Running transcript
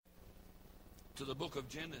to the book of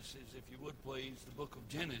Genesis, if you would please, the book of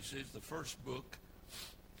Genesis, the first book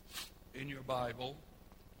in your Bible.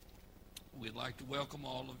 We'd like to welcome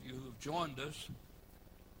all of you who have joined us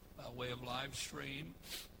by way of live stream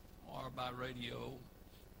or by radio,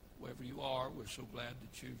 wherever you are. We're so glad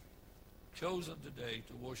that you've chosen today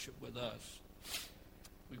to worship with us.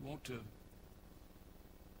 We want to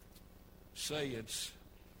say it's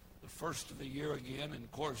the first of the year again, and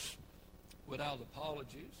of course, without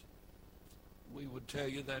apologies, we would tell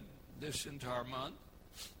you that this entire month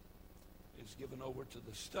is given over to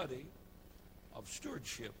the study of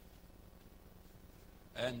stewardship.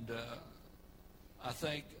 And I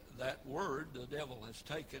think that word, the devil has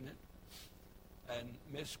taken it and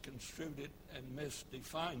misconstrued it and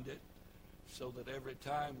misdefined it so that every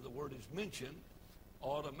time the word is mentioned,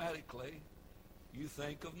 automatically you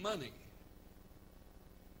think of money.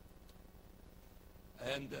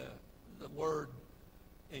 And the word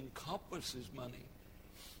encompasses money,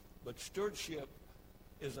 but stewardship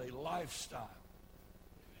is a lifestyle.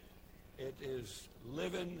 It is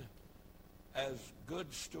living as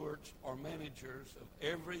good stewards or managers of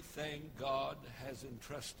everything God has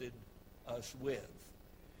entrusted us with.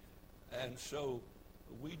 And so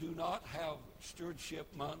we do not have Stewardship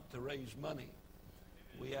Month to raise money.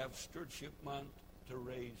 We have Stewardship Month to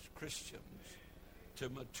raise Christians, to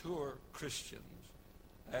mature Christians.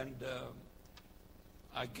 And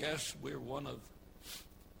I guess we're one of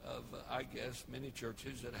many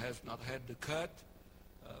churches that has not had to cut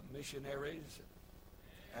missionaries,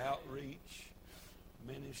 outreach,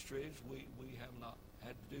 ministries. We have not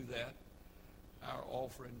had to do that. Our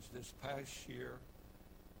offerings this past year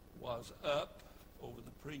was up over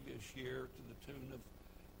the previous year to the tune of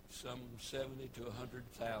some $70,000 to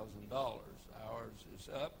 $100,000. Ours is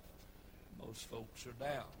up. Most folks are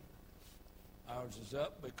down. Ours is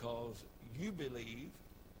up because you believe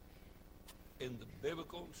in the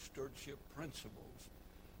biblical stewardship principles.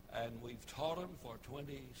 And we've taught them for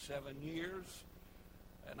 27 years.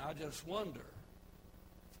 And I just wonder,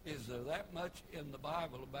 is there that much in the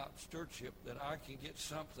Bible about stewardship that I can get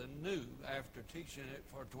something new after teaching it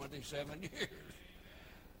for 27 years?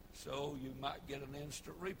 So you might get an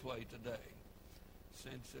instant replay today,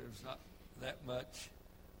 since there's not that much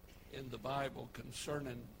in the Bible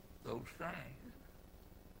concerning those things.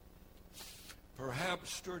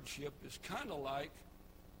 Perhaps stewardship is kind of like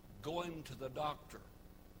going to the doctor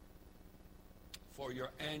for your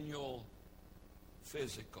annual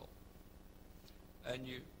physical. And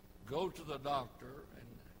you go to the doctor and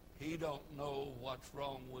he don't know what's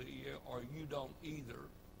wrong with you, or you don't either.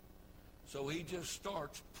 So he just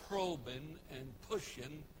starts probing and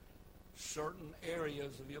pushing certain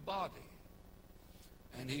areas of your body.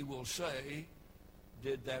 And he will say,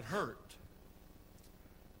 did that hurt?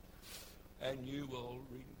 And you will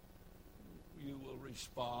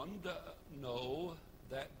respond, no,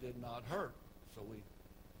 that did not hurt. So he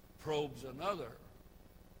probes another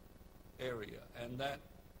area, and that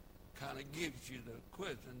kind of gives you the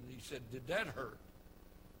quiz. And he said, did that hurt?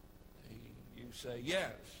 You say,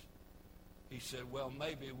 yes. He said, well,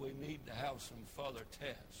 maybe we need to have some further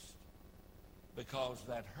tests because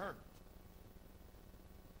that hurt.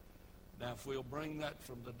 Now, if we'll bring that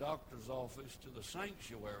from the doctor's office to the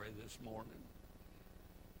sanctuary this morning,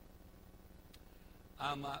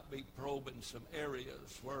 I might be probing some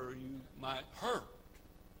areas where you might hurt.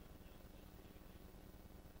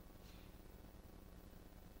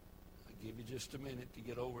 I'll give you just a minute to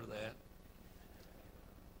get over that.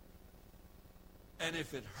 And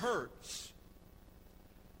if it hurts,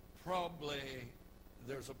 probably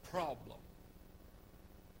there's a problem.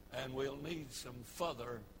 And we'll need some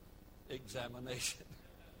further examination.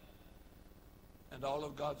 And all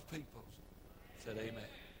of God's people said amen.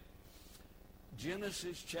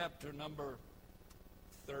 Genesis chapter number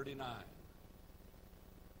 39.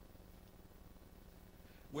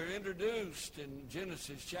 We're introduced in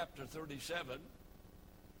Genesis chapter 37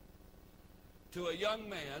 to a young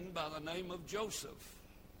man by the name of Joseph.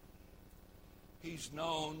 He's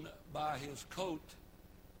known by his coat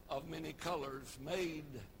of many colors, made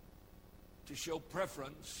to show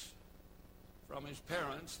preference from his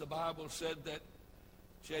parents. The Bible said that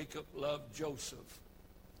Jacob loved Joseph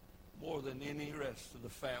more than any rest of the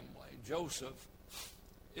family. Joseph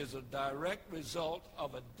is a direct result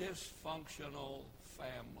of a dysfunctional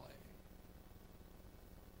family.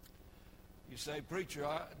 You say, preacher,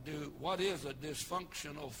 what is a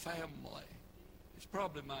dysfunctional family? It's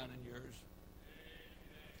probably mine and yours.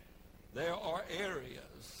 There are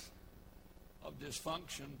areas of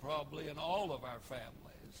dysfunction probably in all of our families.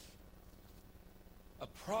 A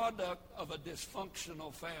product of a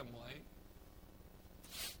dysfunctional family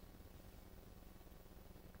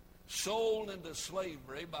sold into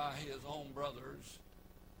slavery by his own brothers,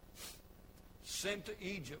 sent to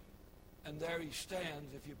Egypt, and there he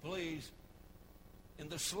stands, if you please, in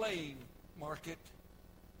the slave market,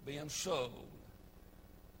 being sold.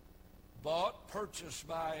 Bought, purchased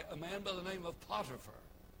by a man by the name of Potiphar.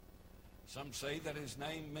 Some say that his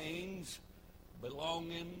name means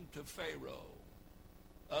belonging to Pharaoh.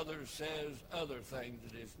 Others says other things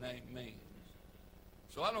that his name means.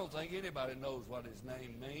 So I don't think anybody knows what his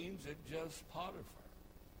name means. It's just Potiphar.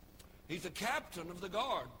 He's the captain of the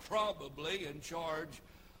guard, probably in charge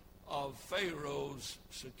of Pharaoh's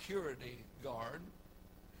security guard.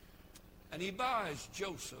 And he buys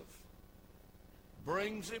Joseph,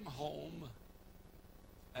 brings him home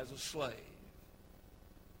as a slave.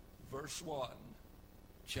 Verse 1,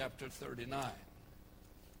 chapter 39.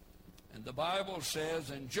 And the Bible says,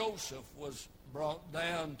 and Joseph was brought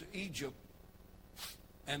down to Egypt,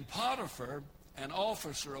 and Potiphar, an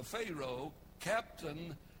officer of Pharaoh,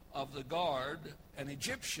 captain of the guard, an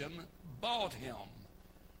Egyptian, bought him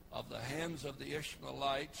of the hands of the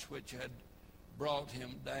Ishmaelites which had brought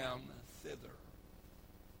him down thither.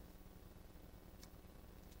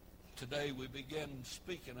 Today we begin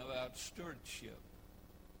speaking about stewardship.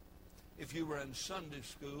 If you were in Sunday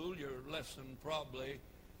school, your lesson probably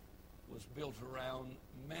was built around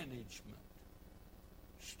management.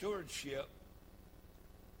 Stewardship,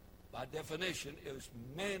 by definition, is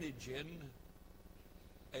managing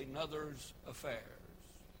another's affairs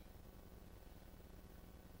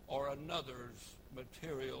or another's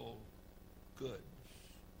material goods.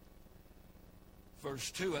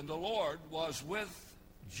 Verse 2, and the Lord was with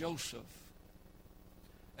Joseph,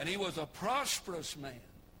 and he was a prosperous man,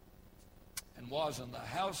 and was in the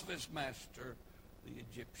house of his master, the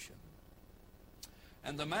Egyptian.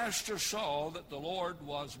 And the master saw that the Lord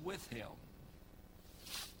was with him,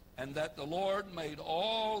 and that the Lord made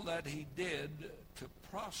all that he did to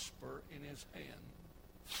prosper in his hand.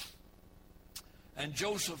 And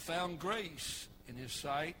Joseph found grace in his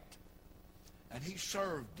sight, and he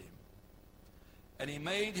served him. And he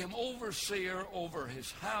made him overseer over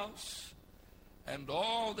his house, and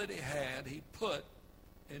all that he had he put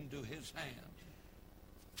into his hand.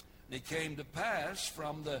 And it came to pass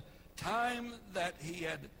from the time that he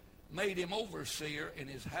had made him overseer in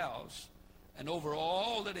his house and over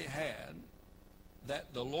all that he had,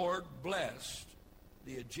 that the Lord blessed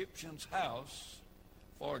the Egyptian's house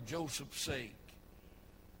for Joseph's sake.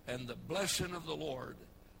 And the blessing of the Lord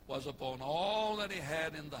was upon all that he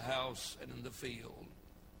had in the house and in the field.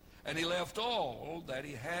 And he left all that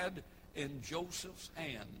he had in Joseph's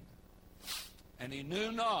hand. And he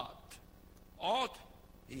knew not aught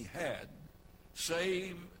he had,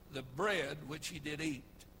 save the bread which he did eat.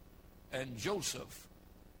 And Joseph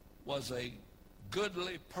was a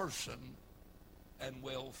goodly person and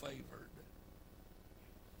well favored.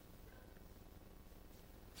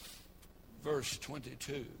 Verse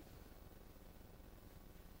 22.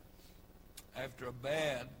 After a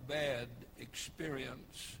bad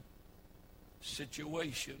experience,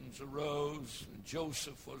 situations arose, and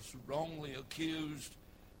Joseph was wrongly accused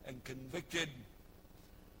and convicted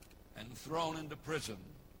and thrown into prison.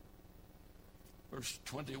 Verse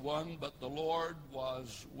 21, but the Lord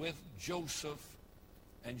was with Joseph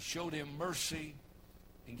and showed him mercy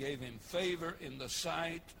and gave him favor in the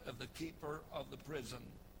sight of the keeper of the prison.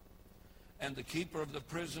 And the keeper of the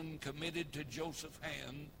prison committed to Joseph's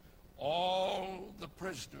hand all the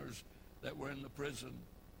prisoners that were in the prison.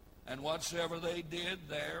 And whatsoever they did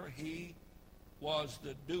there, he was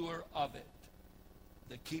the doer of it.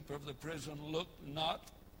 The keeper of the prison looked not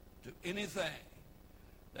to anything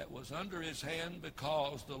that was under his hand,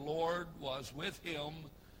 because the Lord was with him,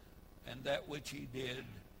 and that which he did,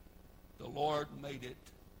 the Lord made it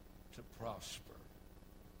to prosper.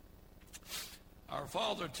 Our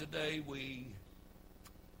Father, today we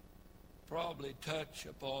probably touch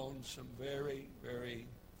upon some very, very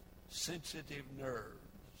sensitive nerves.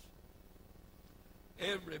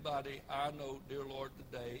 Everybody I know, dear Lord,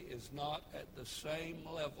 today is not at the same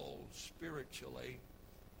level spiritually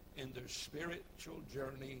in their spiritual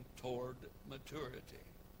journey toward maturity.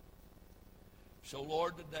 So,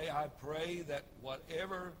 Lord, today I pray that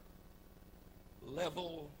whatever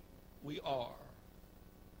level we are,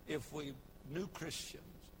 if we're new Christians,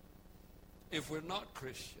 if we're not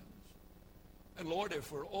Christians, and Lord,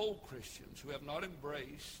 if we're old Christians who have not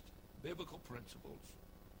embraced biblical principles,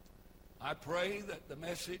 I pray that the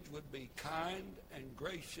message would be kind and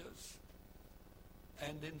gracious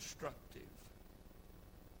and instructive.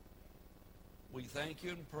 We thank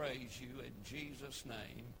you and praise you in Jesus'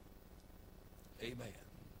 name. Amen.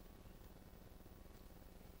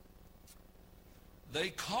 They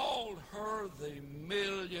called her the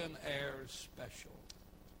Millionaire Special.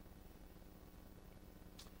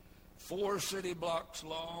 4 city blocks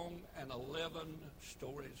long and 11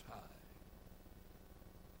 stories high.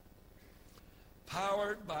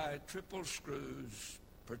 Powered by triple screws,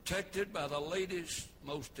 protected by the latest,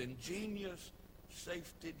 most ingenious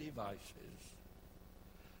safety devices,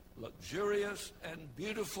 luxurious and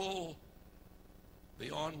beautiful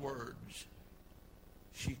beyond words,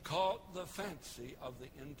 she caught the fancy of the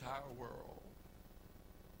entire world.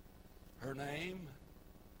 Her name,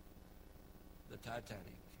 the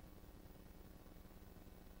Titanic.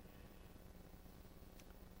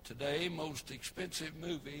 Today, most expensive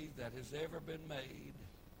movie that has ever been made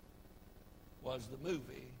was the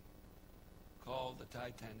movie called The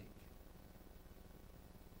Titanic.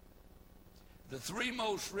 The 3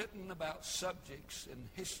 most written about subjects in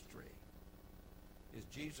history is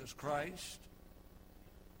Jesus Christ,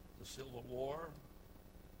 the Civil War,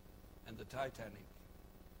 and the Titanic.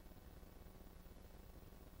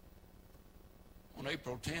 On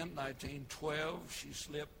April 10, 1912, she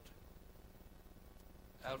slipped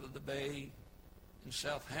out of the bay in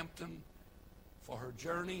Southampton for her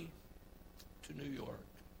journey to New York.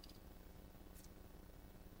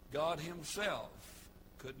 God himself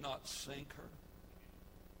could not sink her,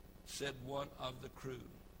 said one of the crew.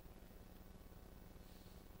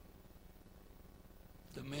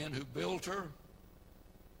 The men who built her,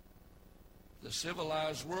 the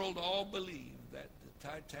civilized world, all believed that the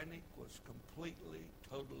Titanic was completely,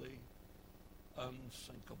 totally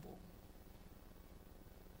unsinkable.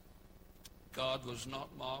 God was not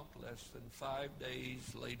mocked. Less than 5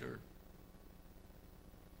 days later,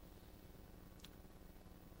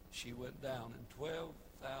 she went down in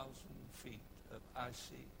 12,000 feet of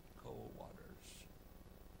icy cold waters.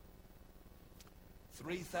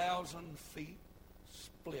 3,000 feet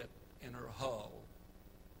split in her hull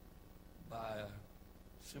by a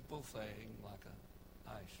simple thing like an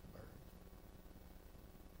iceberg.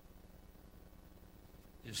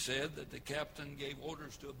 It said that the captain gave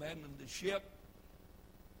orders to abandon the ship,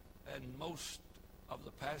 and most of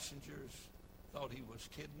the passengers thought he was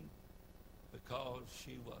kidding because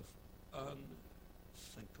she was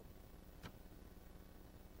unsinkable.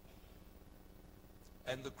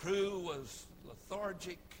 And the crew was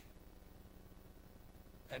lethargic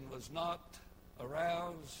and was not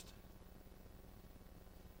aroused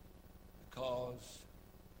because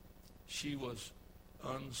she was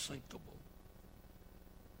unsinkable.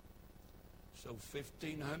 So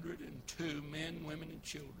 1,502 men, women, and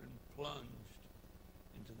children plunged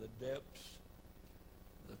into the depths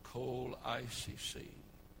of the cold, icy sea.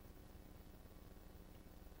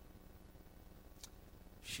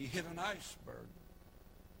 She hit an iceberg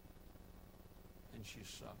and she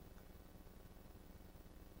sunk.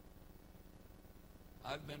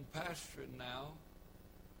 I've been pastoring now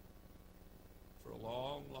for a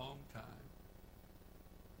long, long time.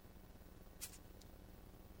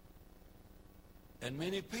 And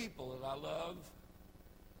many people that I love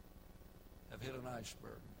have hit an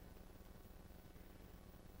iceberg.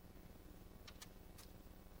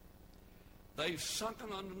 They've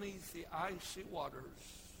sunken underneath the icy waters,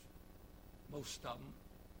 most of them,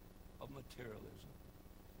 of materialism.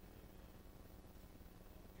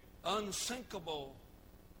 Unsinkable,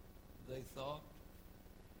 they thought.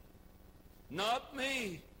 Not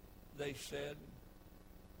me, they said.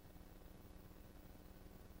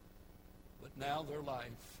 But now their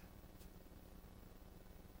life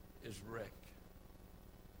is wrecked.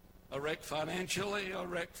 A wreck financially, a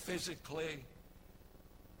wreck physically,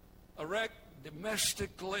 a wreck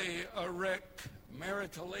domestically, a wreck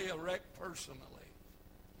maritally, a wreck personally.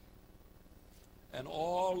 And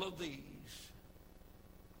all of these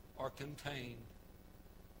are contained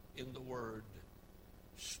in the word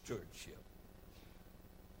stewardship.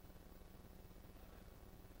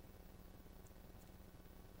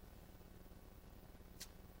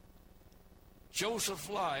 Joseph's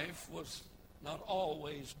life was not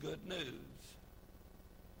always good news.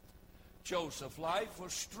 Joseph's life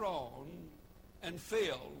was strong and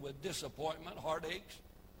filled with disappointment, heartaches,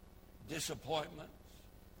 disappointments.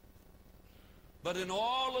 But in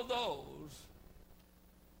all of those,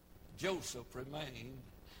 Joseph remained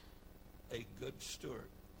a good steward.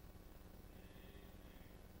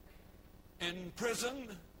 In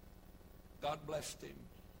prison, God blessed him.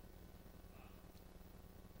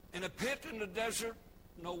 In a pit in the desert,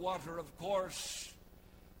 no water, of course,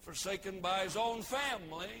 forsaken by his own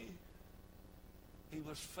family, he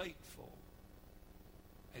was faithful,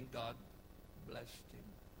 and God blessed him.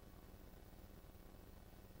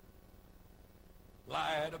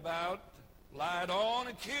 Lied on,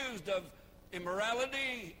 accused of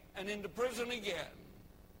immorality and into prison again.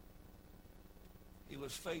 He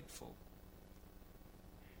was faithful,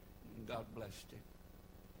 and God blessed him.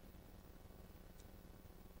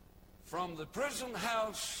 From the prison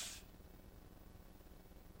house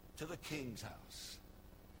to the king's house,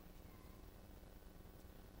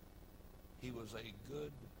 he was a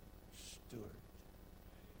good steward.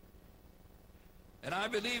 And I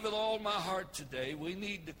believe with all my heart today, we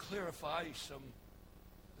need to clarify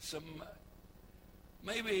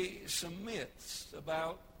maybe some myths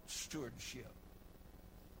about stewardship.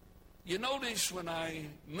 You notice when I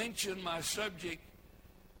mentioned my subject,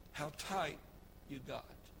 how tight you got.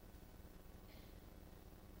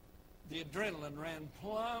 The adrenaline ran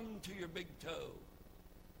plumb to your big toe,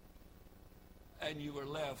 and you were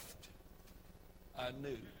left. I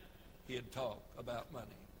knew he'd talk about money.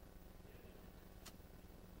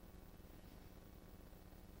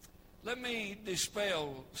 Let me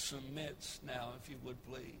dispel some myths now, if you would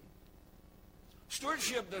please.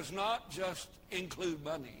 Stewardship does not just include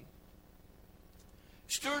money.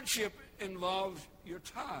 Stewardship involves your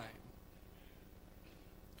time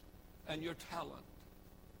and your talent.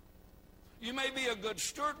 You may be a good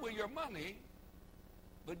steward with your money,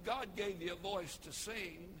 but God gave you a voice to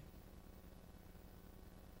sing,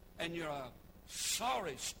 and you're a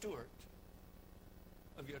sorry steward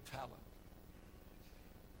of your talent.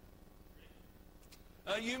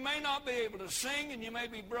 You may not be able to sing and you may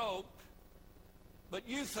be broke, but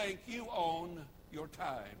you think you own your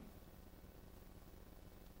time.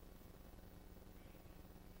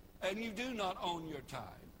 And you do not own your time.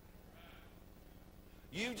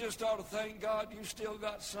 You just ought to thank God you still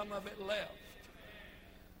got some of it left.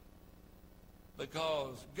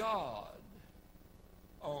 Because God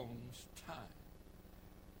owns time.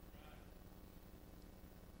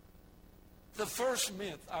 The first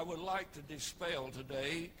myth I would like to dispel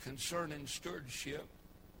today concerning stewardship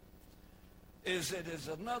is it is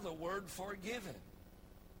another word for giving.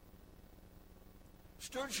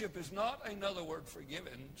 Stewardship is not another word for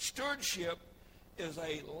giving. Stewardship is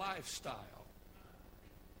a lifestyle.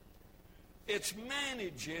 It's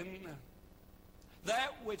managing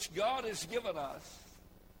that which God has given us,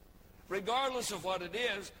 regardless of what it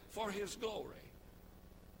is, for His glory.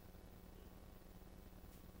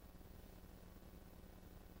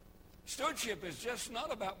 Stewardship is just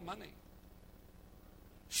not about money.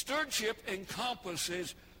 Stewardship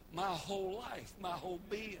encompasses my whole life, my whole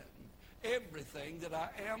being, everything that I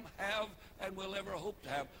am, have, and will ever hope to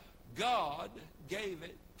have. God gave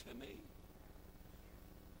it to me.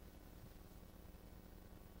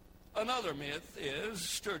 Another myth is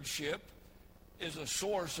stewardship is a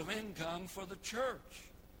source of income for the church.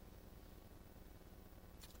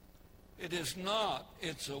 It is not.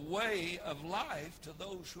 It's a way of life to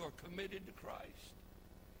those who are committed to Christ.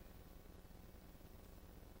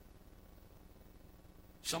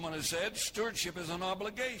 Someone has said stewardship is an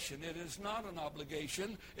obligation. It is not an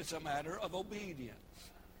obligation. It's a matter of obedience.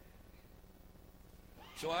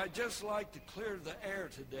 So I'd just like to clear the air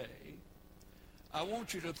today. I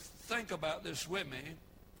want you to think about this with me.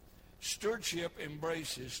 Stewardship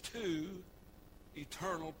embraces two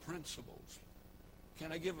eternal principles.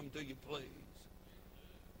 Can I give them to you, please?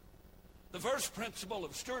 The first principle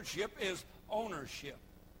of stewardship is ownership.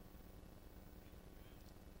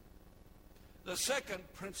 The second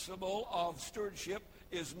principle of stewardship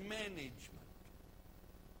is management.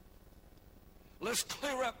 Let's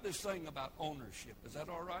clear up this thing about ownership. Is that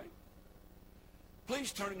all right?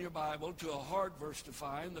 Please turn in your Bible to a hard verse to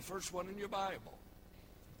find, the first one in your Bible.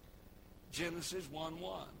 Genesis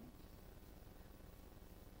 1:1.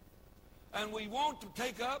 And we want to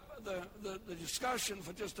take up the discussion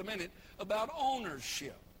for just a minute about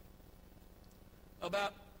ownership,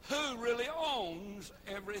 about who really owns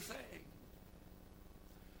everything.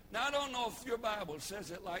 Now, I don't know if your Bible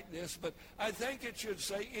says it like this, but I think it should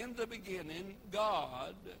say, in the beginning,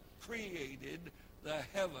 God created the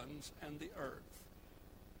heavens and the earth.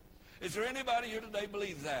 Is there anybody here today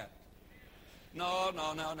believe that? No.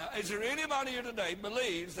 Is there anybody here today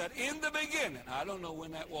believes that in the beginning, I don't know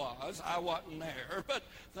when that was, I wasn't there, but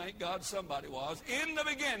thank God somebody was. In the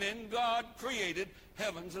beginning, God created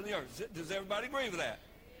heavens and the earth. Does everybody agree with that?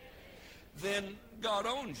 Then God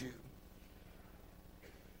owns you.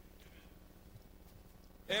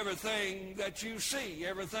 Everything that you see,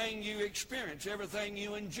 everything you experience, everything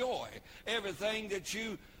you enjoy, everything that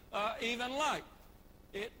you even like,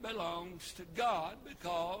 it belongs to God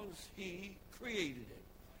because He created it.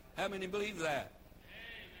 How many believe that?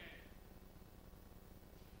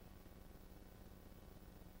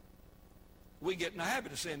 We get in the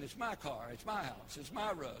habit of saying, it's my car, it's my house, it's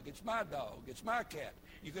my rug, it's my dog, it's my cat.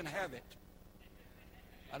 You can have it.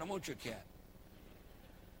 I don't want your cat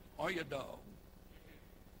or your dog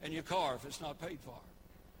and your car if it's not paid for.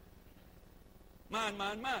 Mine,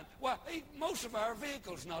 mine, mine. Well, most of our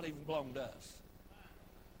vehicles not even belong to us.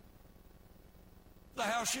 The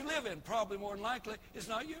house you live in, probably more than likely, is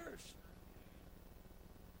not yours.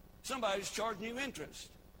 Somebody's charging you interest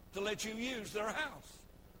to let you use their house.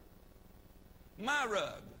 My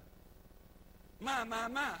rug. My.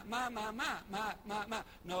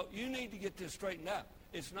 No, you need to get this straightened out.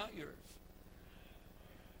 It's not yours.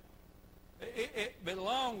 It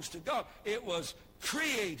belongs to God. It was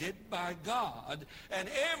created by God, and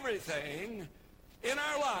everything in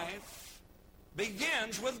our life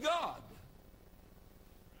begins with God.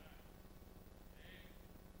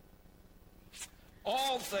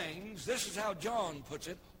 All things, this is how John puts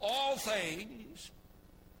it, all things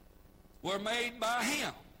were made by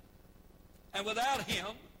him, and without him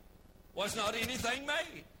was not anything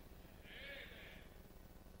made.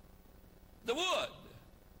 The wood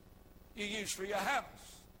you use for your house,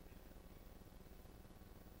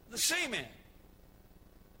 the cement,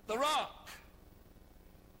 the rock,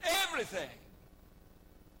 everything.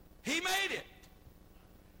 He made it.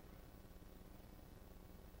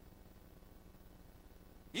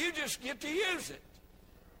 You just get to use it,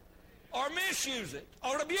 or misuse it,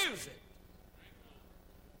 or abuse it.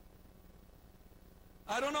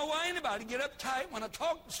 I don't know why anybody get uptight when I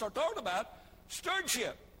start talking about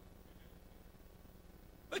stewardship.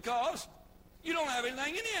 Because you don't have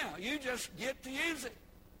anything anyhow. You just get to use it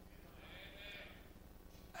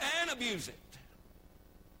and abuse it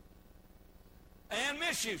and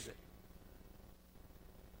misuse it.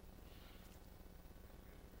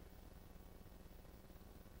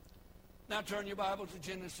 Now turn your Bible to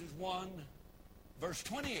Genesis 1, verse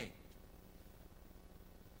 28.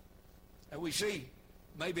 And we see,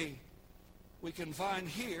 maybe we can find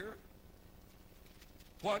here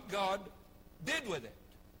what God did with it.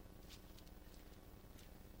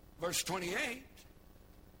 Verse 28,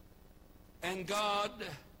 and God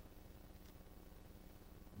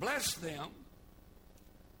blessed them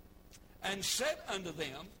and said unto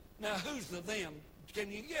them, now who's the them?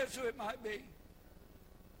 Can you guess who it might be?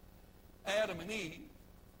 Adam and Eve.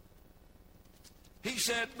 He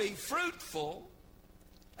said, be fruitful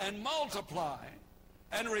and multiply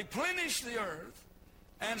and replenish the earth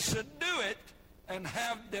and subdue it and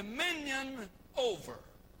have dominion over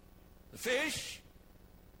the fish,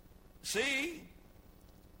 sea,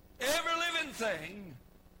 every living thing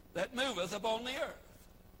that moveth upon the earth.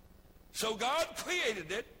 So God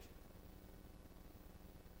created it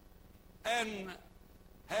and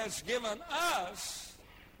has given us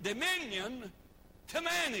dominion to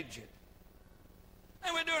manage it.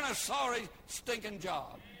 And we're doing a sorry, stinking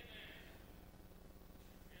job.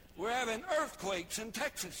 We're having earthquakes in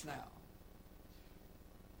Texas now.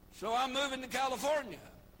 So I'm moving to California.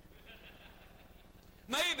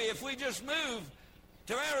 Maybe if we just moved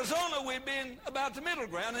to Arizona, we'd be in about the middle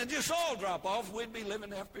ground and just all drop off, we'd be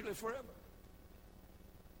living happily forever.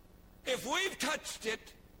 If we've touched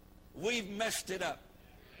it, we've messed it up.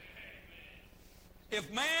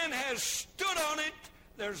 If man has stood on it,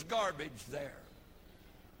 there's garbage there.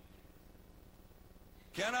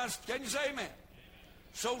 Can you say amen?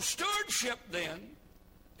 So stewardship then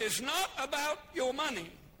is not about your money.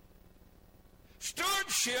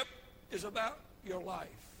 Stewardship is about your life.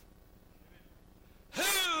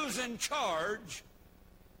 Who's in charge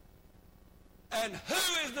and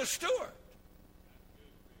who is the steward?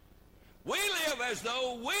 We live as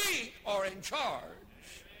though we are in charge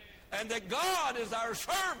and that God is our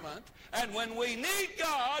servant, and when we need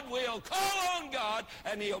God, we'll call on God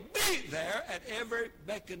and he'll be there at every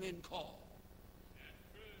beckoning call.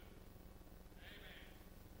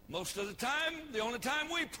 Most of the time, the only time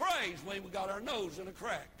we pray is when we got our nose in a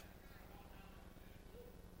crack.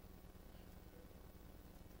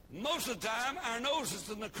 Most of the time, our nose is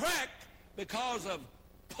in the crack because of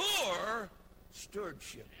poor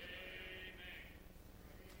stewardship.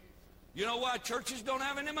 You know why churches don't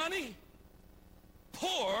have any money?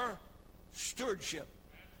 Poor stewardship.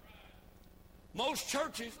 Most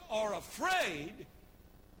churches are afraid,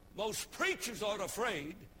 most preachers are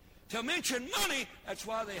afraid to mention money. That's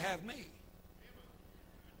why they have me.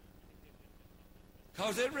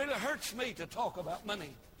 Because it really hurts me to talk about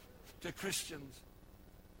money to Christians.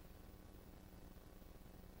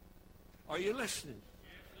 Are you listening?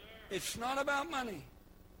 It's not about money.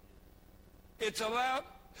 It's about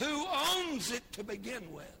who owns it to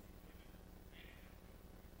begin with.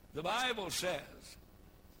 The Bible says,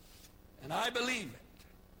 and I believe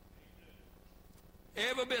it,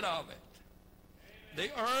 every bit of it, the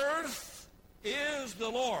earth is the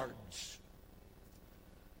Lord's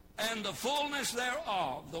and the fullness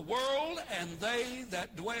thereof, the world and they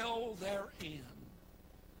that dwell therein.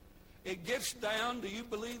 It gets down, do you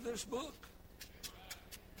believe this book?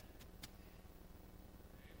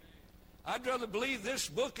 I'd rather believe this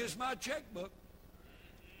book is my checkbook.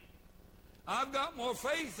 I've got more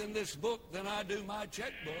faith in this book than I do my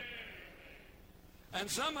checkbook. And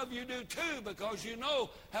some of you do too, because you know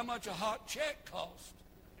how much a hot check costs.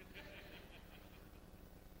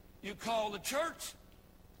 You call the church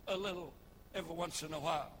a little every once in a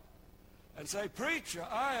while and say, "Preacher,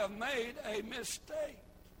 I have made a mistake."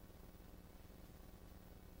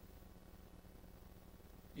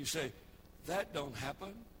 You say, "That don't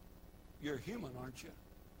happen. You're human, aren't you?"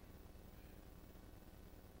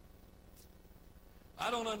 I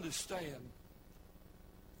don't understand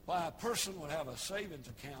why a person would have a savings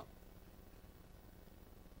account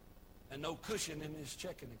and no cushion in his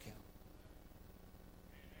checking account.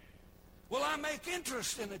 Well, I make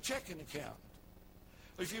interest in a checking account.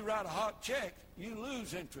 If you write a hot check, you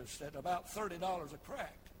lose interest at about $30 a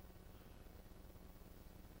crack.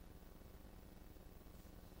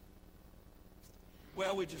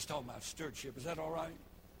 Well, we're just talking about stewardship. Is that all right?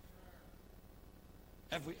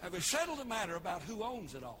 Have we settled the matter about who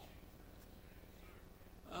owns it all?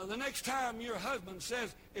 The next time your husband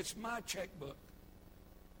says, "It's my checkbook,"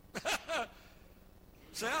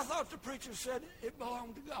 say, "I thought the preacher said it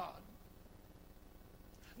belonged to God."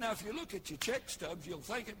 Now, if you look at your check stubs, you'll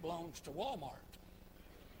think it belongs to Walmart.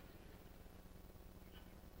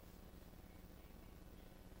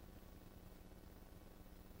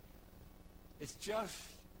 It's just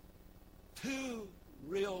two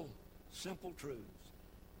real simple truths.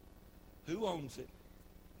 Who owns it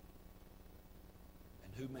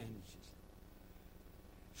and who manages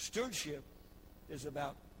it? Stewardship is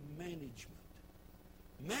about management.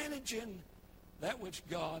 Managing that which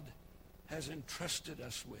God has entrusted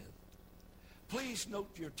us with. Please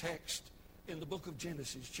note your text in the book of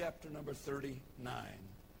Genesis, chapter number 39.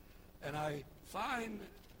 And I find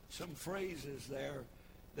some phrases there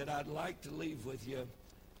that I'd like to leave with you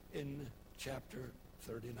in chapter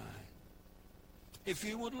 39. If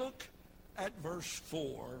you would look at verse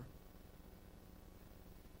 4.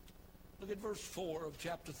 Look at verse 4 of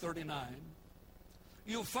chapter 39.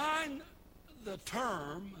 You'll find the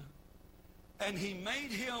term, "And he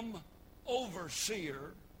made him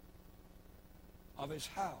overseer of his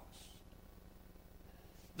house."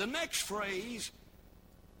 The next phrase,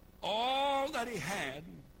 "all that he had,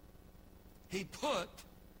 he put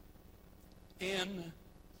into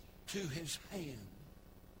his hand."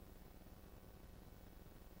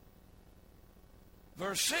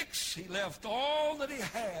 Verse 6, he left all that he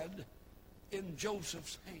had in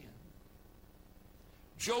Joseph's hand.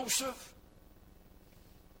 Joseph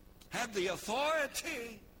had the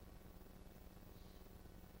authority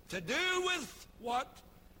to do with what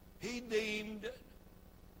he deemed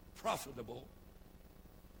profitable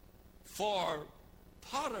for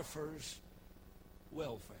Potiphar's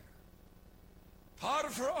welfare.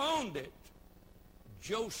 Potiphar owned it.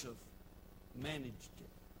 Joseph managed it.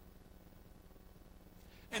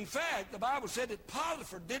 In fact, the Bible said that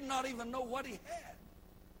Potiphar did not even know what he had,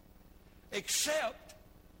 except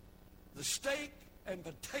the steak and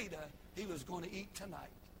potato he was going to eat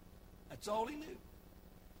tonight. That's all he knew.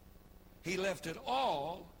 He left it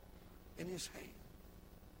all in his hand.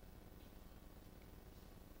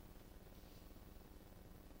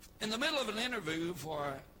 In the middle of an interview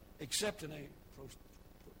for accepting a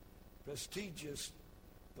prestigious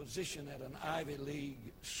position at an Ivy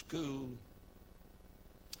League school,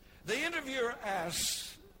 the interviewer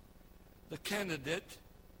asks the candidate,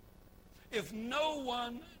 if no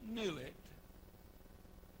one knew it,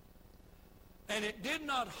 and it did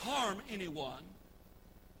not harm anyone,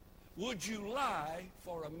 would you lie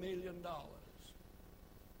for $1 million?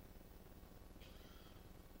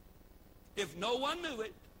 If no one knew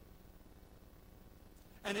it,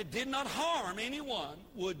 and it did not harm anyone,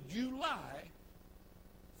 would you lie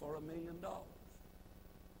for $1 million?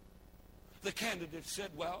 The candidate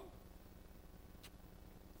said, well,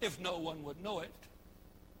 if no one would know it,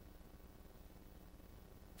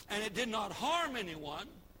 and it did not harm anyone,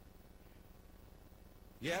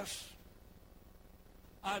 yes,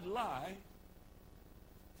 I'd lie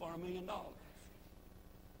for $1 million.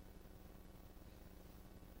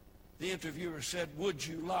 The interviewer said, would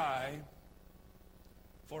you lie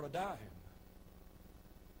for a dime?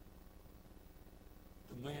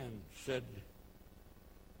 The man said,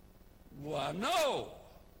 why, no.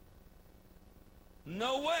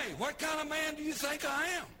 No way. What kind of man do you think I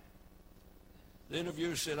am? The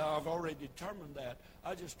interviewer said, I've already determined that.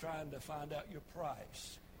 I'm just trying to find out your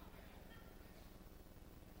price.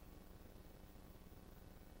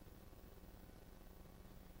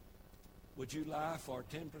 Would you lie for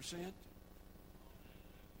 10%?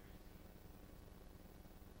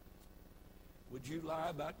 Would you lie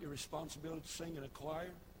about your responsibility to sing in a choir?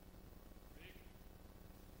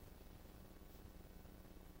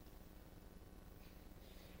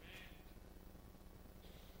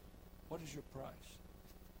 What is your price?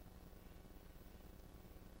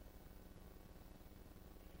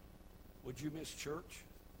 Would you miss church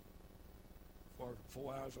for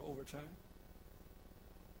 4 hours of overtime?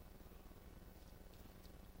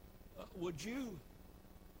 Would you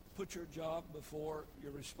put your job before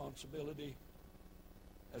your responsibility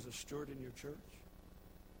as a steward in your church?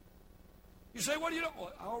 You say, what do you know?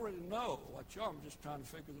 Well, I already know what you are. I'm just trying to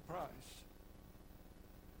figure the price.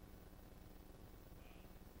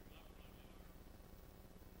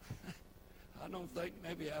 I don't think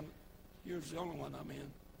maybe you're the only one I'm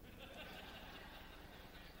in.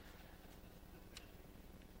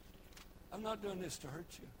 I'm not doing this to hurt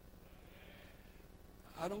you.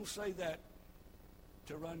 I don't say that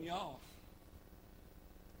to run you off.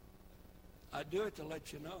 I do it to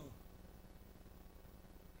let you know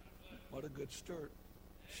what a good steward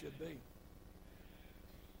should be.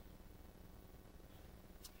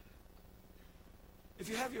 If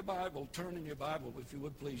you have your Bible, turn in your Bible, if you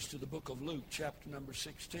would please, to the book of Luke, chapter number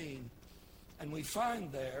 16. And we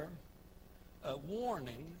find there a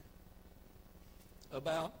warning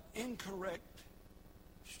about incorrect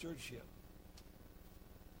stewardship.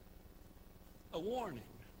 A warning.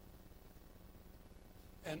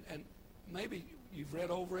 And maybe you've read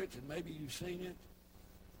over it and maybe you've seen it.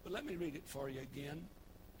 But let me read it for you again.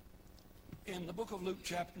 In the book of Luke,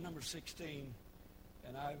 chapter number 16,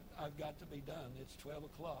 and I've got to be done. It's 12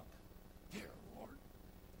 o'clock. Dear Lord.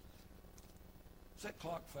 Is that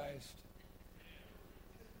clock fast?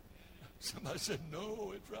 Somebody said,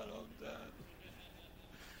 no, it's right on time.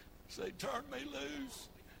 Say, turn me loose.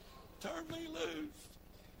 Turn me loose.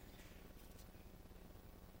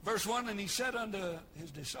 Verse 1, and he said unto his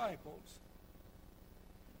disciples,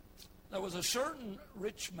 there was a certain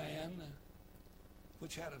rich man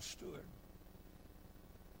which had a steward.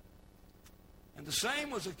 And the same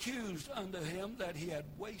was accused unto him that he had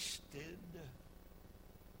wasted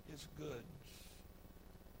his goods.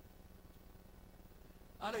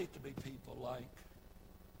 I'd hate to be people like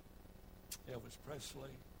Elvis Presley,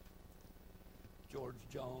 George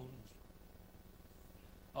Jones,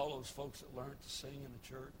 all those folks that learned to sing in the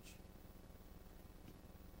church.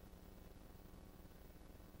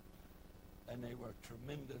 And they were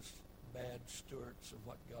tremendous bad stewards of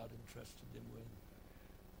what God entrusted them with.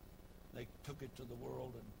 They took it to the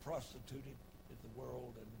world and prostituted the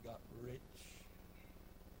world and got rich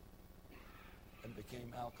and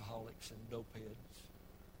became alcoholics and dopeheads.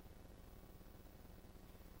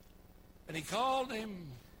 And he called him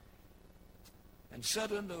and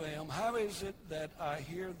said unto him, how is it that I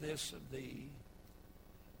hear this of thee?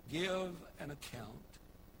 Give an account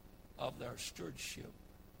of thy stewardship,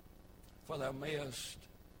 for thou mayest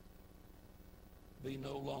be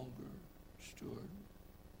no longer steward.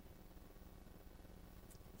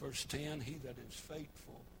 Verse 10, he that is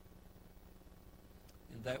faithful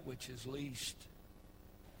in that which is least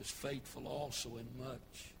is faithful also in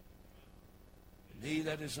much. And he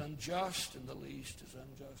that is unjust in the least is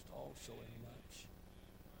unjust also in much.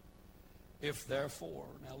 If therefore,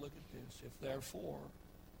 now look at this, if therefore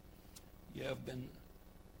you have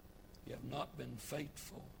not been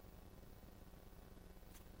faithful,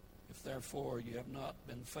 if therefore you have not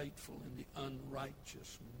been faithful in the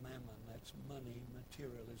unrighteous mammon, that's money,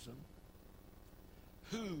 materialism,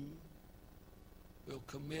 who will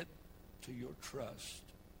commit to your trust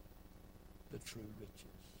the true riches?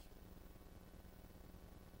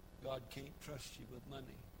 God can't trust you with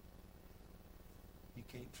money. He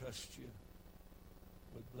can't trust you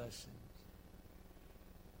with blessings.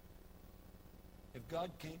 If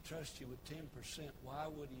God can't trust you with 10%, why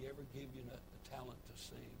would he ever give you a talent to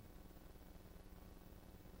sing?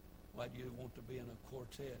 Why do you want to be in a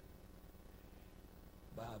quartet?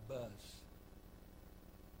 Buy a bus.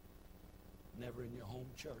 Never in your home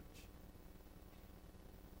church.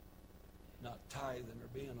 Not tithing or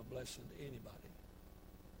being a blessing to anybody.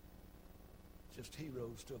 Just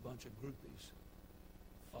heroes to a bunch of groupies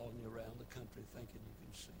following you around the country thinking you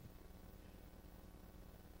can sing.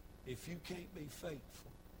 If you can't be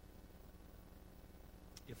faithful,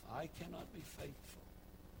 if I cannot be faithful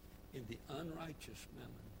in the unrighteous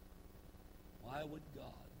mammon, why would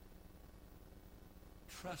God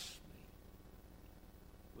trust me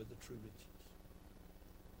with the true riches?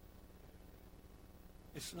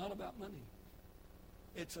 It's not about money.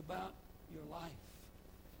 It's about your life.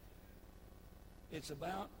 It's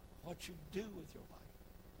about what you do with your life.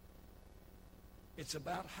 It's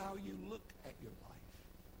about how you look at your life.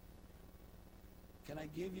 Can I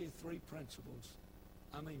give you 3 principles?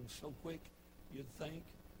 I mean, so quick you'd think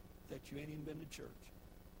that you ain't even been to church.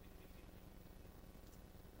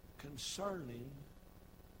 Concerning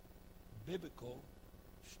biblical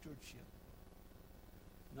stewardship.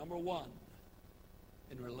 Number 1,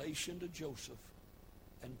 in relation to Joseph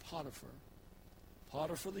and Potiphar.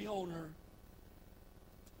 Potiphar the owner,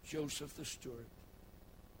 Joseph the steward.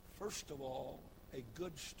 First of all, a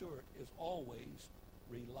good steward is always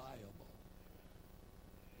reliable.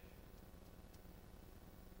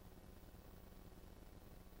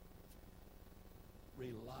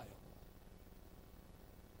 Reliable.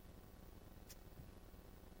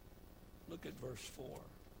 Look at verse 4.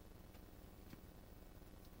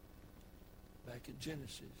 Back in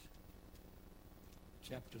Genesis,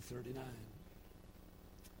 chapter 39.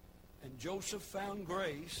 And Joseph found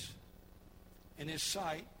grace in his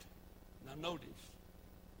sight. Now notice.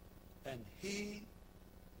 And he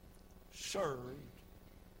served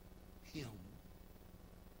him.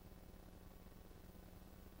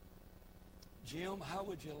 Jim, how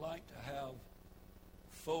would you like to have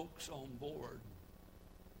folks on board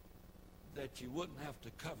that you wouldn't have to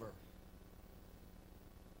cover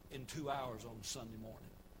in 2 hours on Sunday morning?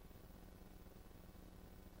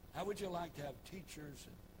 How would you like to have teachers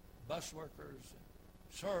and bus workers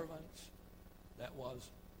and servants that was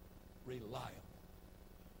reliable?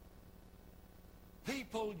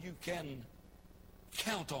 People you can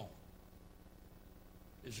count on.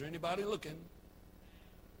 Is there anybody looking?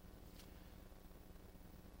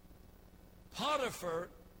 Potiphar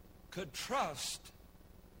could trust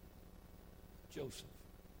Joseph.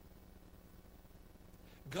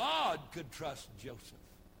 God could trust Joseph.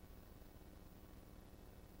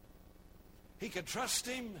 He could trust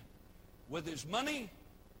him with his money.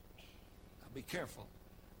 Now be careful.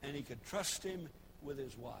 And he could trust him with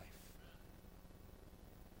his wife.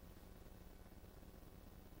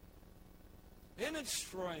 Isn't it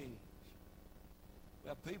strange? We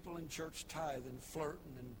have people in church tithing,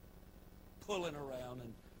 flirting, and pulling around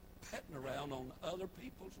and petting around on other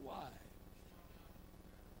people's wives.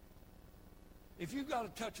 If you've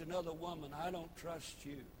got to touch another woman, I don't trust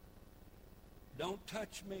you. Don't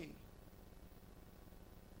touch me.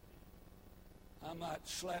 I might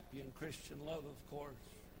slap you in Christian love, of course.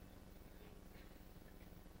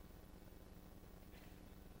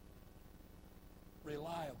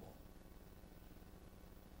 Reliable.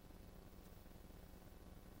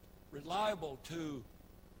 Reliable to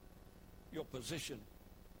your position.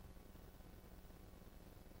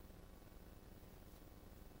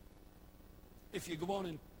 If you go on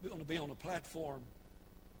and want to be on a platform,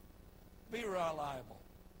 be reliable.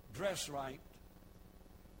 Dress right.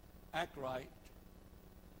 Act right.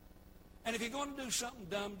 And if you're going to do something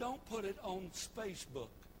dumb, don't put it on Facebook.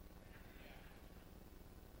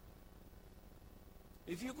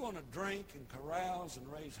 If you're going to drink and carouse and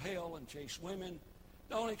raise hell and chase women,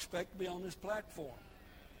 don't expect to be on this platform.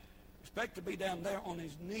 Expect to be down there on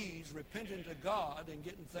his knees, repenting to God and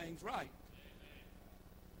getting things right.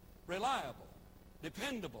 Reliable.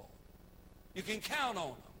 Dependable. You can count on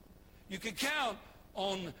him. You can count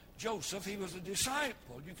on Joseph. He was a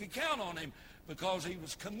disciple. You can count on him because he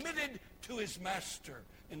was committed to his master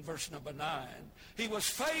in verse number 9. He was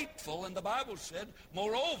faithful, and the Bible said,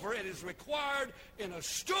 moreover, it is required in a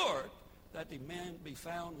steward that the man be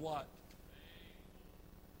found what?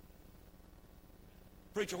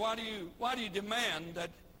 Preacher, why do you demand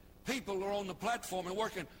that people who are on the platform and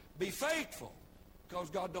working be faithful? Because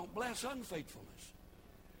God don't bless unfaithfulness.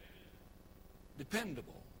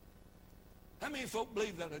 Dependable. How many folk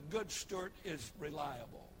believe that a good steward is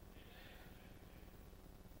reliable?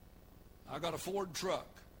 I got a Ford truck.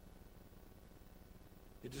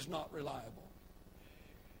 It is not reliable.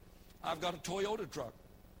 I've got a Toyota truck.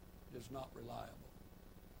 It is not reliable.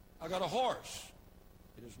 I got a horse.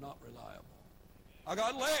 It is not reliable. I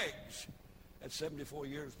got legs. At 74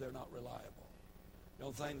 years, they're not reliable. The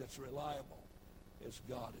only thing that's reliable is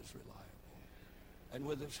God is reliable. And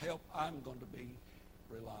with his help, I'm going to be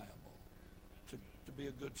reliable. To be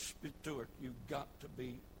a good steward, you've got to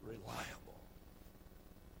be reliable.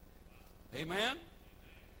 Amen?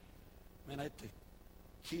 Man, at the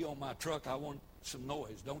key on my truck, I want some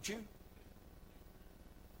noise, don't you?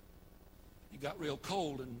 It got real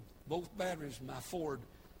cold, and both batteries in my Ford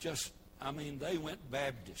they went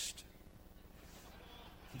Baptist.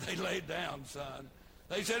 They laid down, son.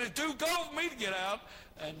 They said, it's too cold for me to get out,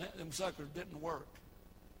 and them suckers didn't work.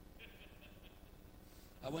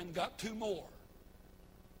 I went and got 2 more.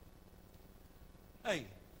 Hey,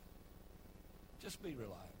 just be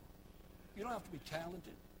reliable. You don't have to be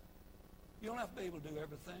talented. You don't have to be able to do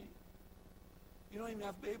everything. You don't even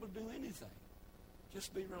have to be able to do anything.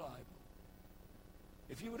 Just be reliable.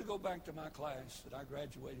 If you were to go back to my class that I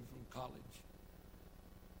graduated from college,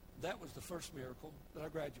 that was the first miracle that I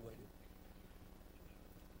graduated.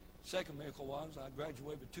 Second miracle was I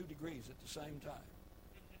graduated with 2 degrees at the same time.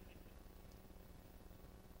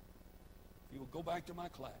 If you will go back to my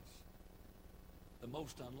class, the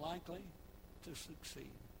most unlikely to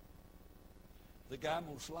succeed, the guy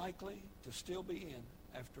most likely to still be in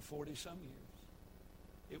after 40-some years,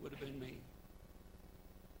 it would have been me.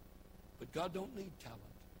 But God don't need talent.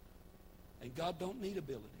 And God don't need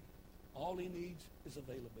ability. All he needs is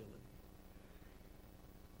availability.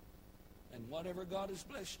 And whatever God has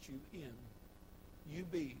blessed you in, you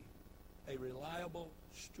be a reliable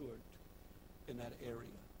steward in that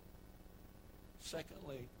area.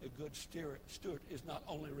 Secondly, a good steward is not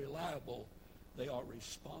only reliable, they are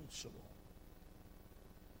responsible.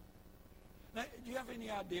 Now, do you have any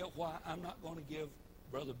idea why I'm not going to give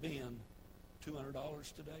Brother Ben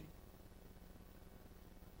 $200 today?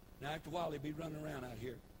 Now, after a while, he'll be running around out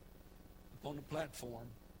here up on the platform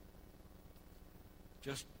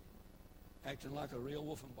just acting like a real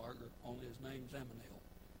Wolfenbarger, only his name's Ammonel.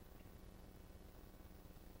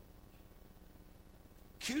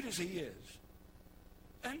 Cute as he is.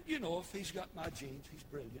 And, you know, if he's got my genes, he's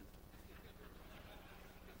brilliant.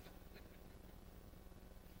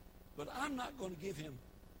 But I'm not going to give him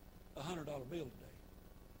a $100 bill today.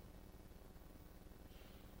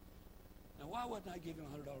 Now, why wouldn't I give him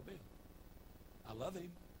a $100 bill? I love him.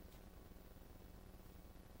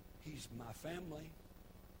 He's my family.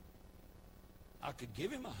 I could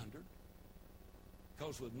give him 100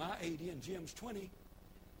 because with my 80 and Jim's 20,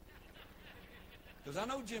 because I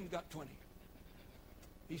know Jim got 20.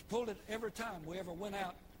 He's pulled it every time we ever went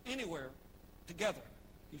out anywhere together.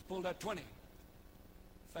 He's pulled that 20. In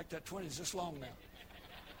fact, that 20 is this long now.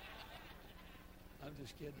 I'm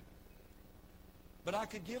just kidding. But I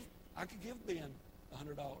could give Ben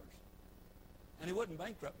 $100, and he wouldn't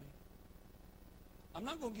bankrupt me. I'm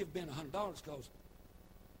not going to give Ben $100 because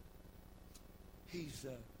he's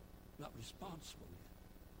not responsible yet.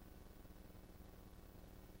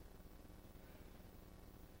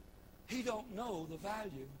 He don't know the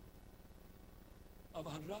value of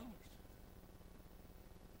 $100.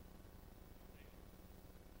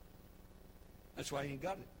 That's why he ain't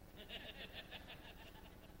got it.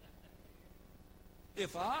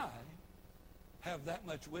 If I have that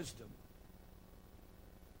much wisdom,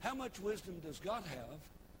 how much wisdom does God have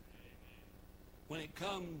when it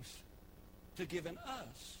comes to giving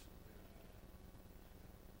us?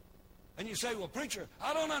 And you say, well, preacher,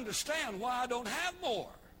 I don't understand why I don't have more.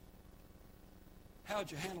 How'd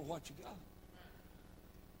you handle what you got?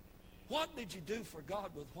 What did you do for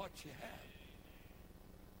God with what you had?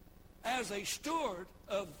 As a steward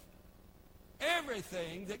of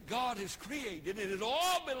everything that God has created, and it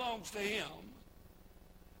all belongs to him,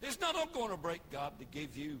 it's not going to break God to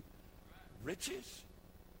give you riches.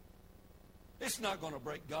 It's not going to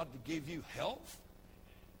break God to give you health.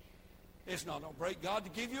 It's not going to break God to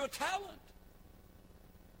give you a talent.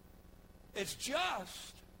 It's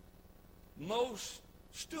just most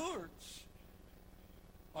stewards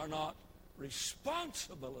are not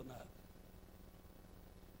responsible enough.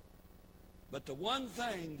 But the one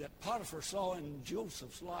thing that Potiphar saw in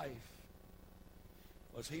Joseph's life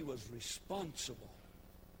was he was responsible.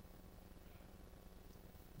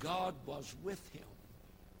 God was with him.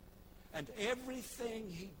 And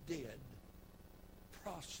everything he did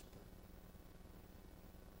prospered.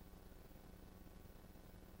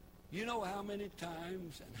 You know how many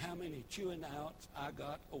times and how many chewing outs I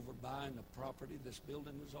got over buying the property this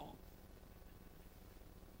building is on?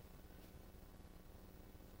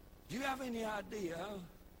 Do you have any idea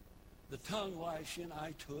the tongue lashing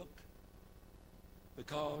I took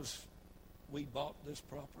because we bought this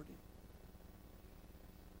property?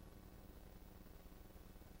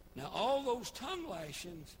 Now, all those tongue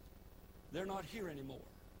lashings, they're not here anymore.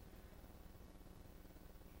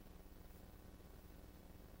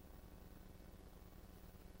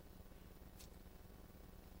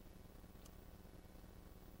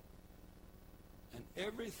 And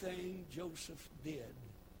everything Joseph did,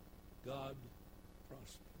 God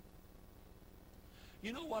prospered.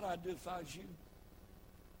 You know what I'd do if I was you?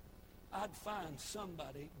 I'd find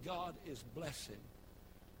somebody God is blessing,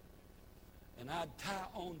 and I'd tie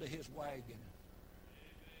on to his wagon,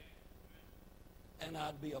 and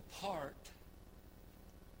I'd be a part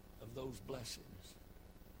of those blessings.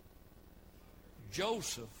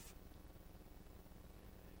 Joseph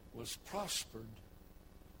was prospered,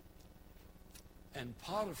 and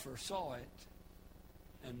Potiphar saw it,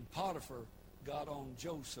 And Potiphar got on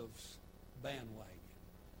Joseph's bandwagon.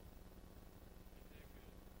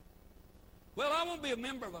 Well, I want to be a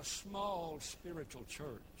member of a small spiritual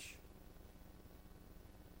church.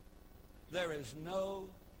 There is no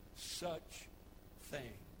such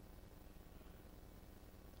thing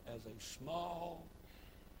as a small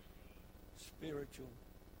spiritual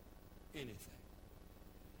anything.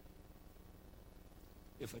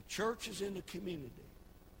 If a church is in the community,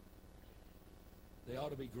 they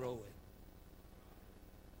ought to be growing.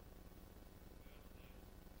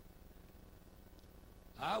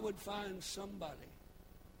 I would find somebody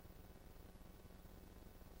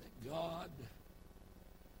that God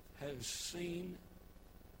has seen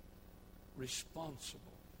responsible.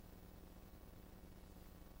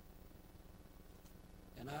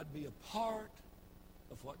 And I'd be a part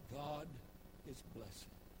of what God is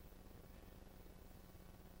blessing.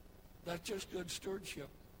 That's just good stewardship.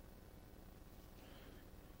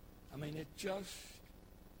 I mean, it's just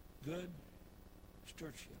good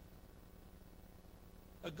stewardship.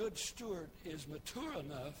 A good steward is mature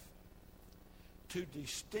enough to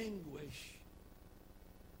distinguish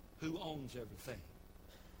who owns everything.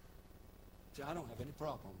 See, I don't have any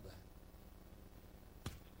problem with that.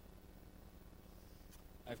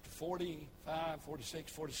 After 45,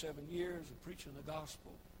 46, 47 years of preaching the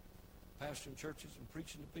gospel, pastoring churches and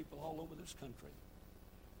preaching to people all over this country,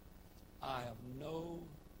 I have no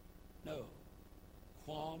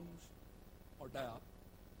qualms or doubt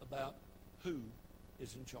about who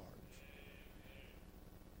is in charge.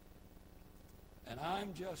 And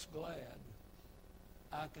I'm just glad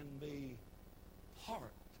I can be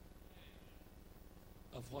part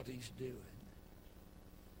of what he's doing.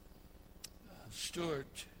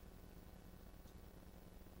 Stuart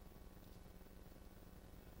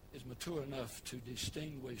is mature enough to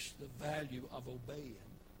distinguish the value of obeying.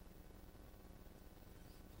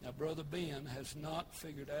 Now, Brother Ben has not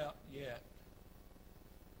figured out yet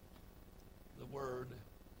the word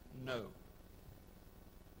no.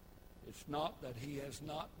 It's not that he has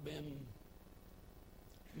not been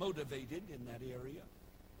motivated in that area.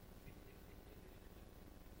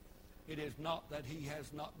 It is not that he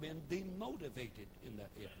has not been demotivated in that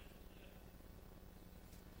area.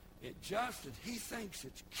 It's just that he thinks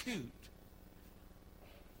it's cute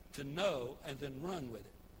to know and then run with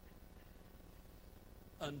it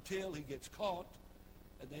until he gets caught,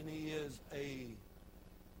 and then he is a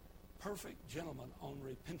perfect gentleman on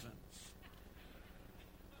repentance.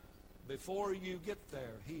 Before you get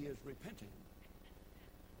there, he is repenting.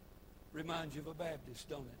 Reminds you of a Baptist,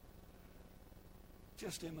 don't it?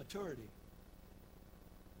 Just immaturity.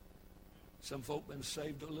 Some folk been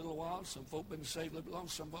saved a little while, some folk been saved a little long,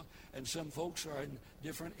 and some folks are in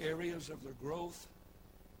different areas of their growth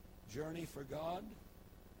journey for God.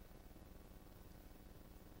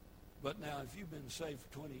 But now, if you've been saved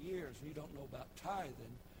for 20 years and you don't know about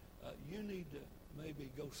tithing, you need to maybe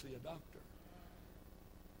go see a doctor.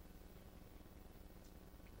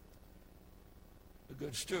 A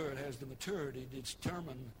good steward has the maturity to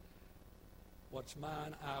determine what's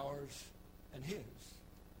mine, ours, and his.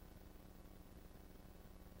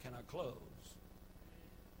 Can I close?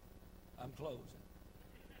 I'm closing.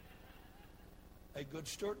 A good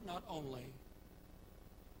steward not only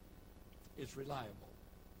is reliable,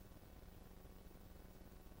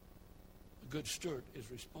 a good steward is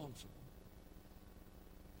responsible.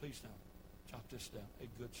 Please now, jot this down. A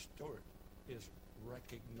good steward is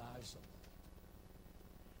recognizable.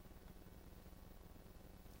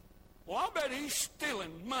 Well, I bet he's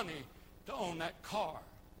stealing money to own that car.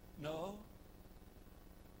 No.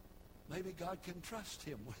 Maybe God can trust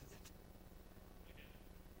him with it.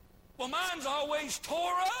 Well, mine's always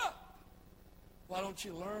tore up. Why don't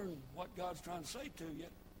you learn what God's trying to say to you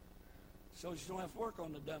so you don't have to work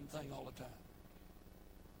on the dumb thing all the time?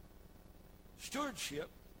 Stewardship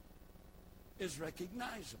is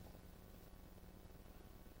recognizable.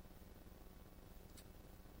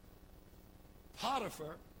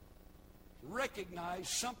 Potiphar recognized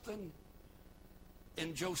something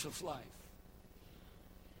in Joseph's life.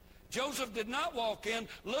 Joseph did not walk in,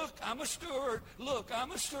 look, I'm a steward. Look,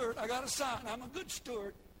 I'm a steward. I got a sign. I'm a good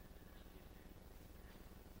steward.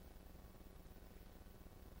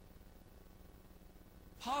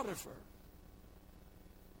 Potiphar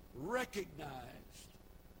recognized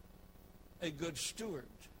a good steward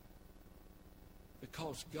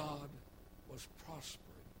because God was prospering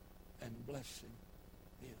and blessing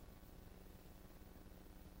him.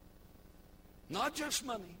 Not just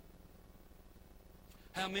money.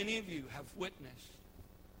 How many of you have witnessed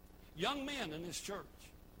young men in this church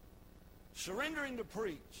surrendering to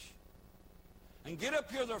preach and get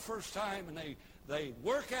up here their first time and they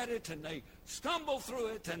work at it and they stumble through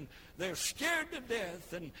it and they're scared to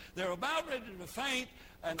death and they're about ready to faint,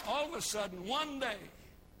 and all of a sudden one day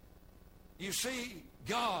you see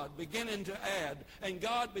God beginning to add, and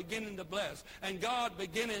God beginning to bless, and God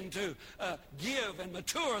beginning to give and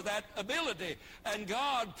mature that ability, and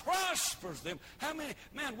God prospers them. How many?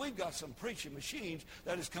 Man, we've got some preaching machines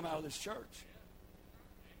that has come out of this church.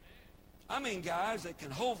 I mean guys that can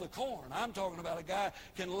hold the corn. I'm talking about a guy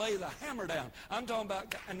can lay the hammer down. I'm talking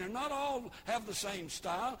about, and they're not all have the same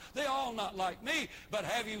style. They all not like me. But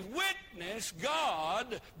have you witnessed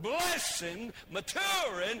God blessing,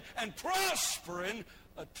 maturing, and prospering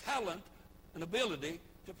a talent and ability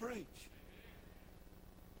to preach?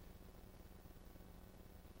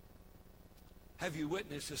 Have you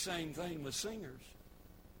witnessed the same thing with singers?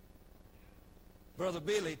 Brother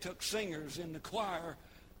Billy took singers in the choir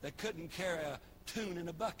that couldn't carry a tune in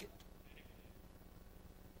a bucket.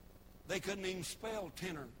 They couldn't even spell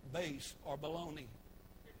tenor, bass, or baloney.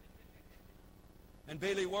 And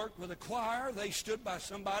Billy worked with a choir. They stood by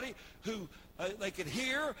somebody who they could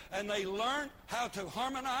hear, and they learned how to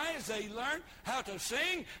harmonize. They learned how to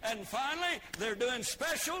sing. And finally, they're doing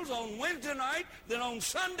specials on Wednesday night, then on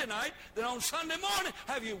Sunday night, then on Sunday morning.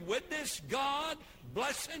 Have you witnessed God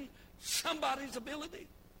blessing somebody's ability?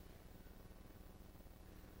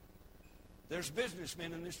 There's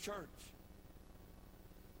businessmen in this church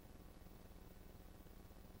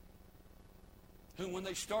who, when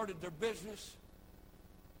they started their business,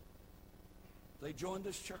 they joined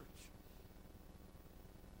this church.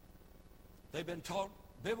 They've been taught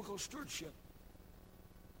biblical stewardship.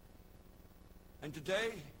 And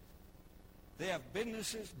today, they have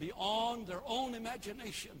businesses beyond their own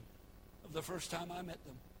imagination of the first time I met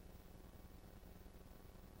them.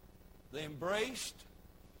 They embraced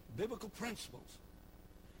biblical principles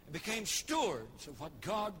and became stewards of what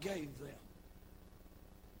God gave them.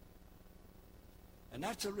 And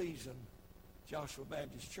that's the reason Joshua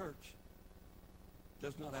Baptist Church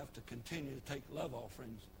does not have to continue to take love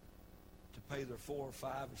offerings to pay their $4 or $5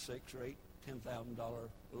 or $6 or $8, $10,000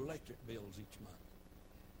 electric bills each month.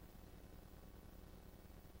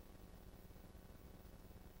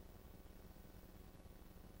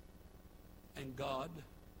 And God,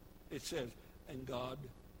 it says, and God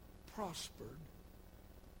prospered.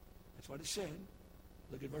 That's what it said.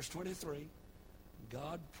 Look at verse 23.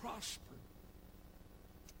 God prospered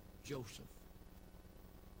Joseph.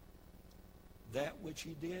 That which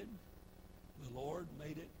he did, the Lord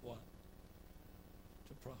made it what?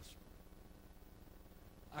 To prosper.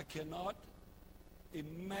 I cannot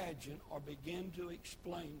imagine or begin to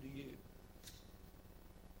explain to you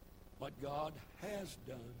what God has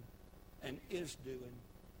done and is doing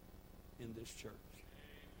in this church.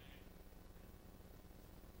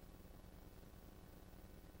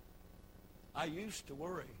 I used to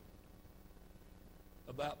worry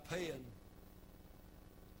about paying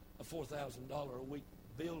a $4,000 a week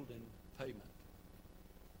building payment.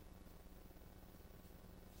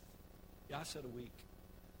 Yeah, I said a week.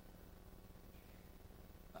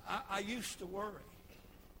 I used to worry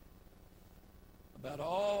about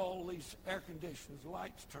all these air conditioners,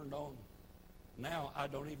 lights turned on. Now I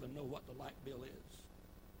don't even know what the light bill is,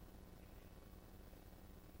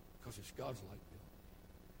 because it's God's light bill.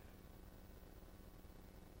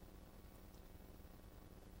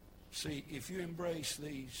 See, if you embrace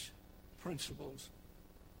these principles,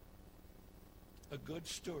 a good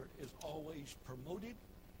steward is always promoted,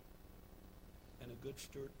 and a good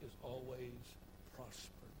steward is always prospered.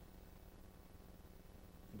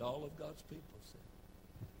 And all of God's people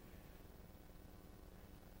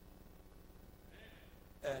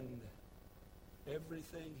said. And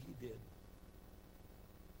everything he did